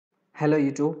Hello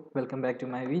YouTube, welcome back to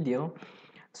my video.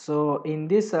 So in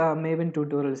this Maven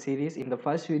tutorial series, in the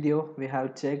first video we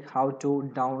have checked how to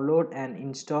download and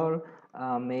install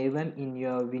Maven in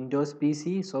your Windows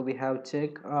PC. So we have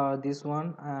checked this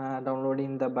one,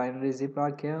 downloading the binary zip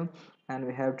archive, and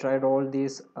we have tried all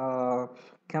these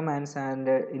commands and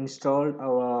installed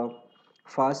our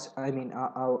first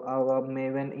our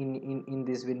Maven in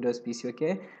this Windows PC.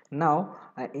 Okay, now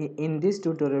in this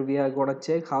tutorial we are gonna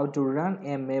check how to run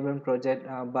a Maven project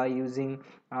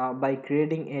by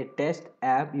creating a test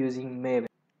app using Maven.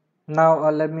 Now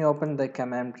let me open the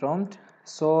command prompt.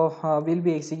 So we'll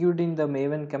be executing the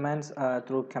Maven commands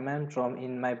through command prompt.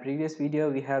 In my previous video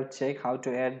we have checked how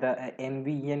to add the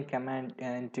nvn command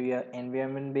into your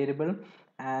environment variable,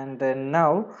 and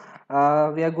now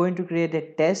we are going to create a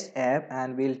test app,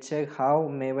 and we'll check how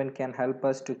Maven can help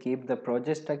us to keep the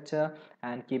project structure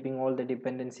and keeping all the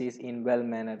dependencies in well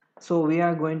manner. So we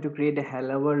are going to create a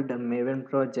HelloWorld Maven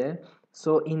project.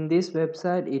 So in this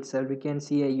website itself we can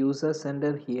see a user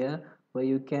center here where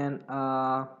you can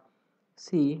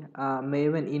see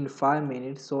Maven in 5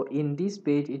 minutes. So in this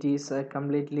page it is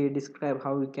completely described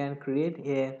how you can create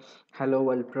a hello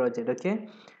world project. Okay,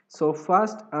 so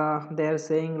first they are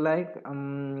saying like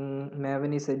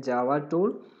Maven is a Java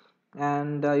tool,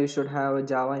 and you should have a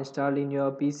Java installed in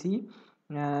your PC,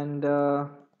 and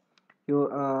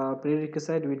your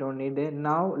prerequisite we don't need it.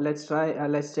 Now let's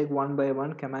check one by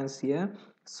one commands here.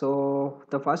 So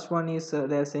the first one is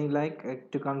they're saying like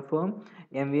to confirm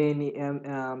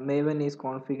Maven is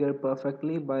configured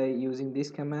perfectly by using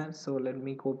this command. So let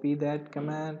me copy that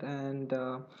command and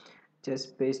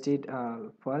just paste it.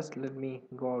 First let me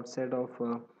go outside of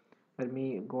let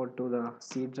me go to the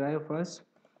C drive first,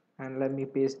 and let me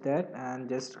paste that and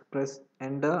just press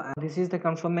enter. And this is the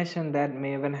confirmation that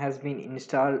Maven has been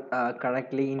installed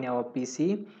correctly in our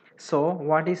PC. So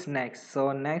what is next?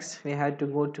 So next we have to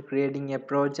go to creating a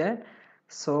project.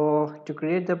 So to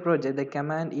create the project, the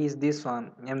command is this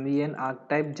one, mvn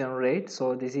archetype generate.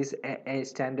 So this is a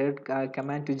standard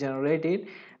command to generate it,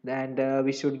 and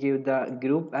we should give the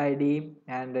group id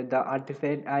and the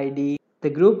artifact id. The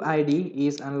group ID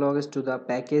is analogous to the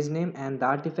package name, and the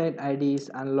artifact ID is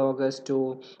analogous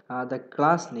to the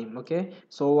class name. Okay,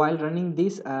 so while running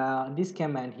this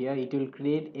command here, it will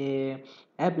create a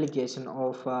application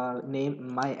of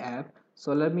name my app.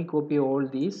 So let me copy all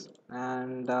these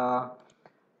and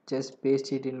just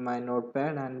paste it in my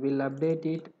notepad, and we'll update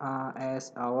it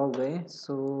as our way.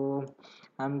 So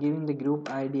I'm giving the group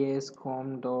ID as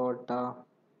com dot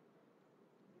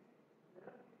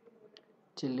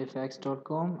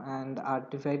chilifax.com, and the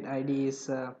artifact id is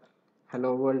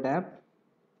hello world app,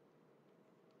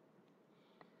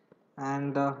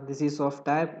 and this is of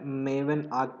type Maven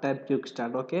archetype quick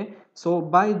start. Okay, so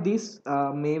by this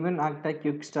Maven archetype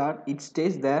quick start, it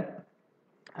states that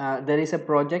there is a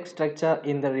project structure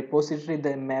in the repository, the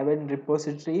Maven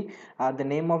repository. The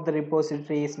name of the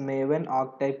repository is Maven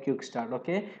archetype quickstart.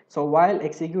 Okay, so while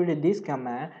executing this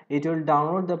command, it will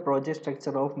download the project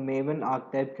structure of Maven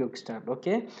archetype quickstart.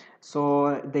 Okay,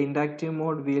 so the interactive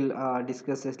mode will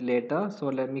discuss this later. So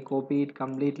let me copy it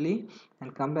completely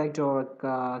and come back to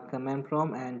our command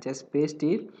prompt and just paste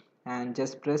it and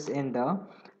just press enter.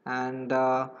 And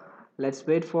let's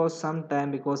wait for some time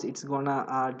because it's gonna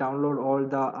download all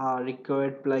the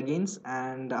required plugins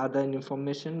and other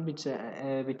information which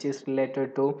is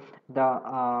related to the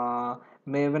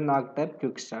Maven archetype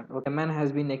quickstart. Okay, command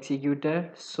has been executed.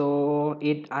 So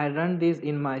I run this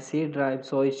in my C drive,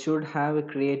 so it should have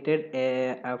created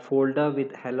a folder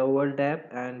with hello world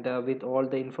app and with all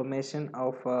the information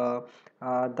of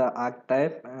the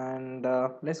archetype. And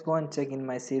let's go and check in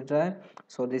my C drive.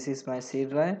 So this is my C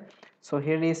drive. So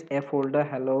here is a folder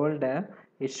hello world app.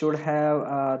 It should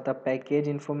have the package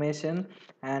information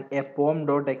and a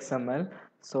pom.xml.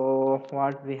 So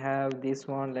what we have, this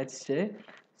one, let's check.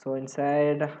 So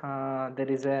inside uh,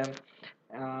 there is a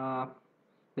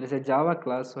Java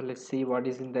class. So let's see what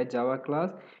is in the Java class.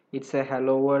 It's a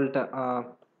hello world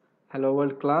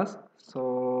class.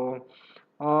 So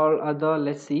all other,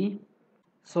 let's see.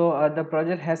 So the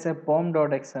project has a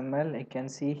pom.xml. You can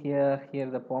see here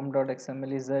the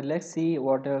pom.xml is there. Let's see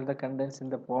what are the contents in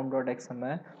the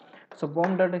pom.xml. So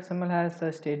pom.xml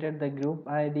has stated the group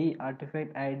id,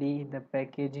 artifact id, the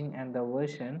packaging, and the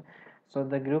version. So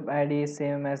the group id is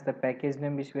same as the package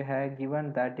name which we have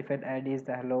given. The artifact id is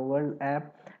the hello world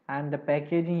app, and the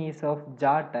packaging is of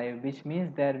jar type, which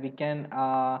means that we can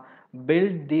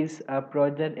build this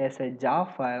project as a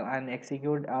jar file and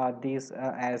execute this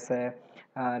as a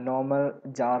normal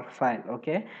jar file.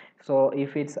 Okay, so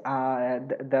if it's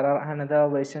there are another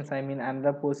versions, I mean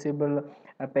another possible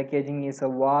packaging is a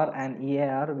var and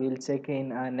EAR. We'll check in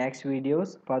next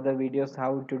videos, further videos,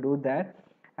 how to do that.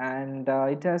 And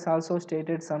it has also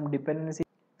stated some dependency.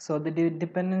 So the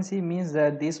dependency means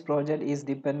that this project is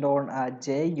depend on a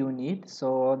JUnit.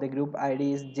 So the group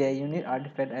ID is JUnit,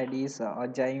 artifact ID is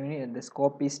JUnit, and the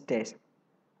scope is test.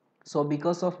 So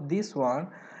because of this one,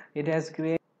 it has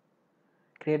created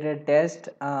a test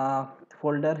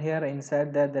folder. Here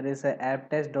inside that there is a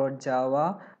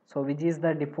apptest.java, so which is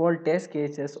the default test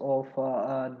cases of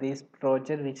this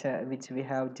project which we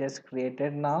have just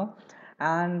created now.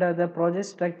 And the project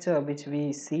structure which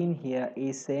we seen here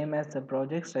is same as the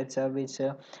project structure which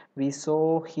we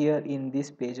saw here in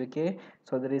this page. Okay,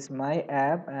 so there is my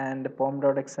app and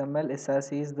pom.xml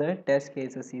src is there, test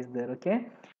cases is there. Okay,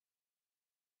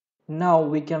 now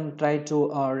we can try to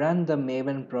run the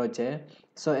Maven project.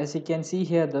 So as you can see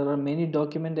here, there are many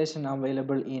documentation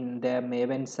available in the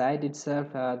Maven site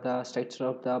itself. The structure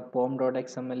of the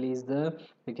pom.xml is there,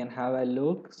 you can have a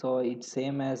look. So it's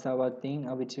same as our thing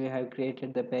which we have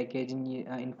created, the packaging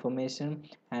information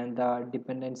and the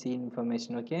dependency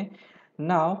information. Okay,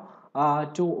 now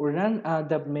to run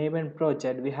the Maven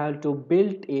project, we have to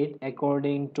build it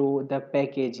according to the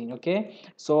packaging. Okay,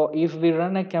 so if we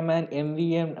run a command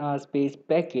mvm space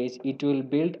package, it will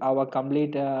build our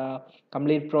complete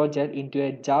project into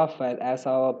a jar file, as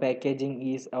our packaging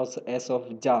is also as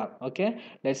of jar. Okay,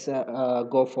 let's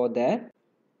go for that.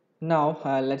 Now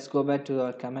let's go back to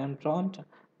the command prompt.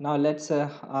 Now let's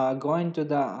go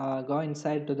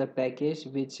inside to the package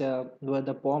which where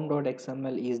the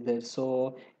pom.xml is there.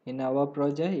 So in our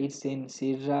project it's in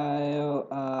Siri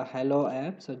hello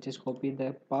app. So just copy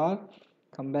the path,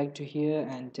 come back to here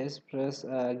and just press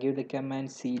give the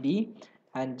command cd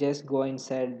and just go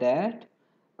inside that.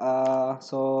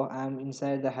 So I'm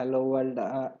inside the hello world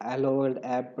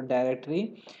app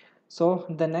directory. So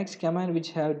the next command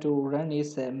which have to run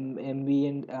is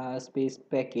mvn space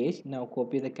package. Now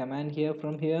copy the command here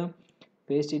from here,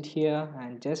 paste it here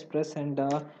and just press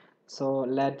enter. So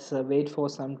let's wait for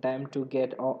some time to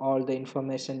get all the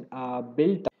information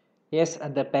built. Yes,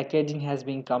 the packaging has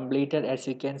been completed. As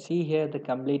you can see here, the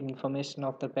complete information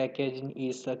of the packaging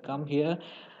is come here.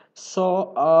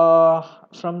 So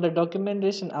from the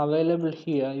documentation available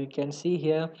here, you can see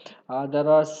here there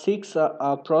are six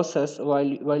process. While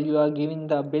you are giving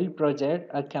the build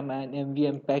project a command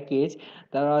mvm package,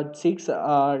 there are six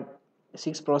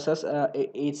process.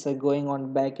 It's going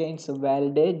on backend. So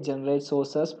validate, generate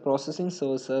sources, processing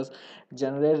sources,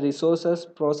 generate resources,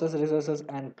 process resources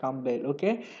and compile.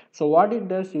 Okay, so what it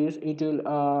does is it will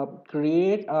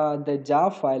create the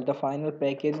jar file, the final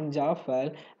packaging jar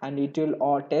file, and it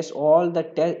will test all the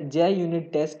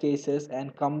JUnit test cases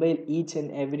and compile each and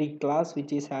every class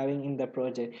which is having in the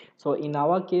project. So in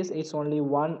our case it's only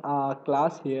one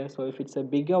class here. So if it's a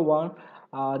bigger one,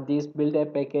 this build a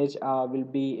package will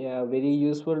be very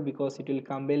useful, because it will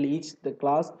compile each the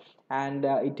class and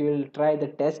it will try the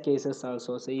test cases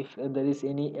also. So if there is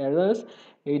any errors,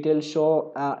 it will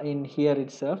show in here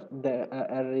itself the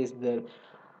error is there.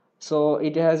 So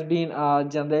it has been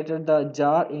generated the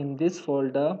jar in this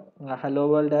folder, hello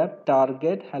world app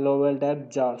target hello world app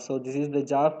jar. So this is the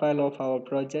jar file of our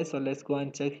project. So let's go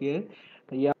and check here.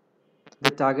 Yeah,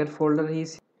 the target folder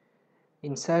is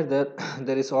inside that.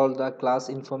 There is all the class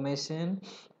information,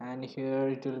 and here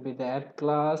it will be the app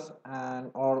class and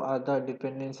all other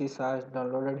dependencies are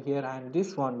downloaded here. And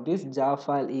this jar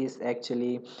file is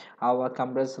actually our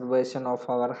compressed version of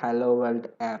our hello world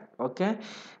app. Okay,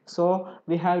 so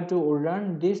we have to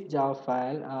run this jar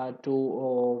file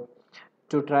to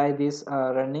try this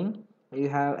running. You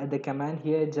have the command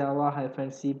here java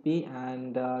 -cp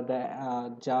and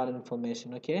the jar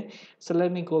information. Okay, so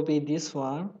let me copy this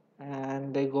one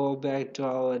and I go back to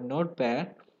our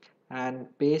notepad and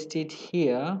paste it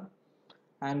here,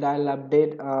 and I'll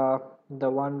update the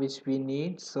one which we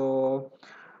need. So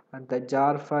the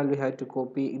jar file we had to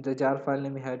copy, the jar file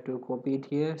name we had to copy it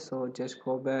here. So just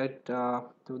go back to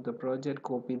the project,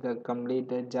 copy the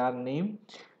complete jar name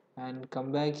and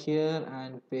come back here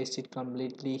and paste it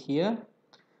completely here.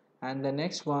 And the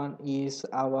next one is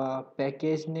our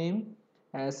package name,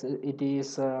 as it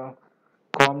is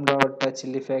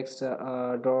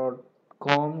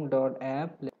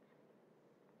com.chillifax.com.app.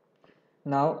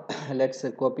 Now let's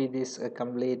copy this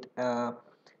complete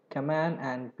command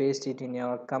and paste it in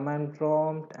your command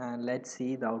prompt, and let's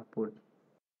see the output.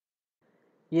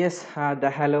 Yes,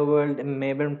 the Hello World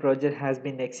Maven project has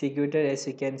been executed. As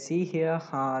you can see here,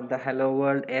 the Hello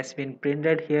World has been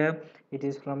printed here. It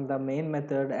is from the main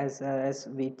method, as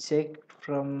we check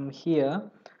from here.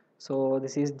 So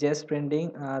this is just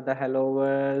printing the Hello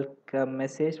World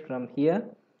message from here.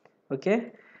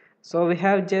 Okay, So we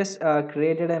have just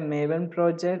created a Maven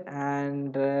project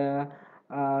and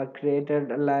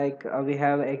created like we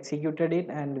have executed it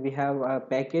and we have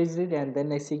packaged it and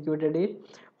then executed it.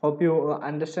 Hope you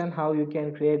understand how you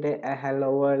can create a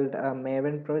hello world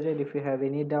Maven project. If you have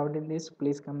any doubt in this,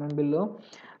 please comment below.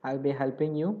 I'll be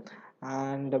helping you,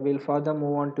 and we'll further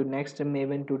move on to next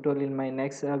Maven tutorial in my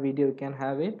next video. You can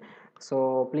have it.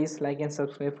 So please like and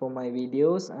subscribe for my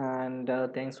videos,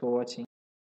 and thanks for watching.